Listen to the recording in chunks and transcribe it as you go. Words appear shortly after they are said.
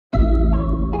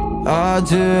I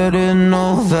didn't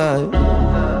know that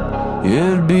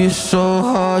it'd be so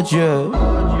hard yet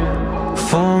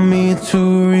for me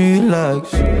to relax,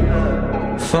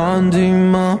 finding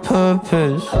my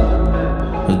purpose.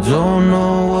 I don't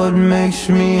know what makes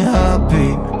me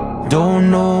happy, don't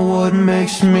know what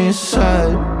makes me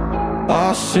sad.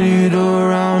 I sit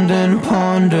around and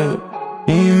ponder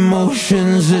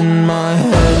emotions in my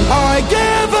head. I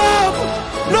give up,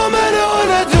 no matter what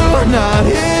I do, not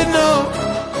enough.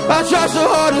 I try so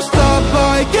hard to stop,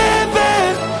 I give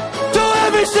in to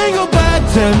every single bad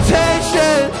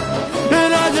temptation.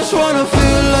 And I just wanna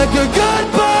feel like a good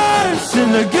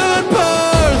person, a good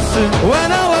person.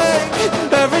 When I wake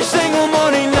every single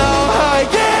morning now, I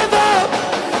give up.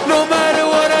 No matter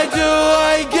what I do,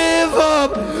 I give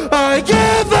up, I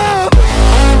give up.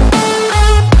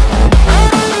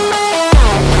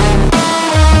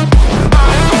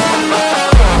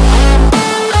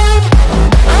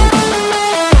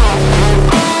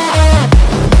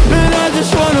 And I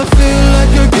just wanna feel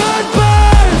like a good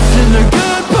person, a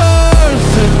good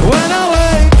person. When I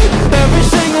wake every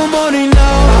single morning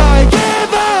now, I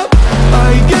give up,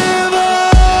 I give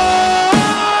up.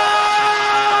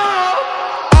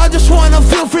 I just wanna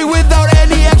feel free without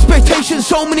any expectations.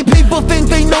 So many people think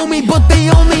they know me, but they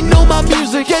only know my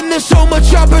music. And there's so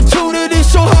much opportunity,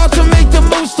 so hard to make the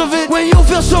most of it. When you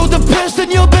feel so depressed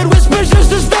and your bed whispers just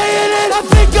to stay in it, I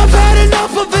think I've had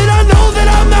enough of it. I know that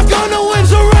I'm not gonna win,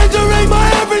 surrendering my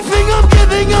everything. I'm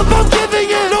giving up, I'm giving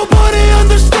in. Nobody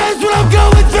understands what I'm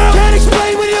going through, can't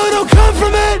explain when you don't come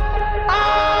from it.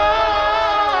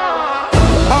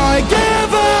 I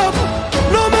give up,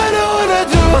 no matter what I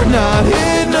do, not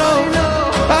enough.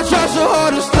 I try so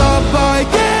hard to stop, I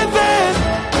give in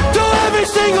to every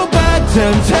single bad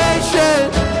temptation.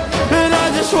 And I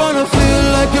just wanna feel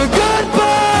like a good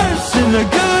person, a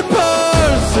good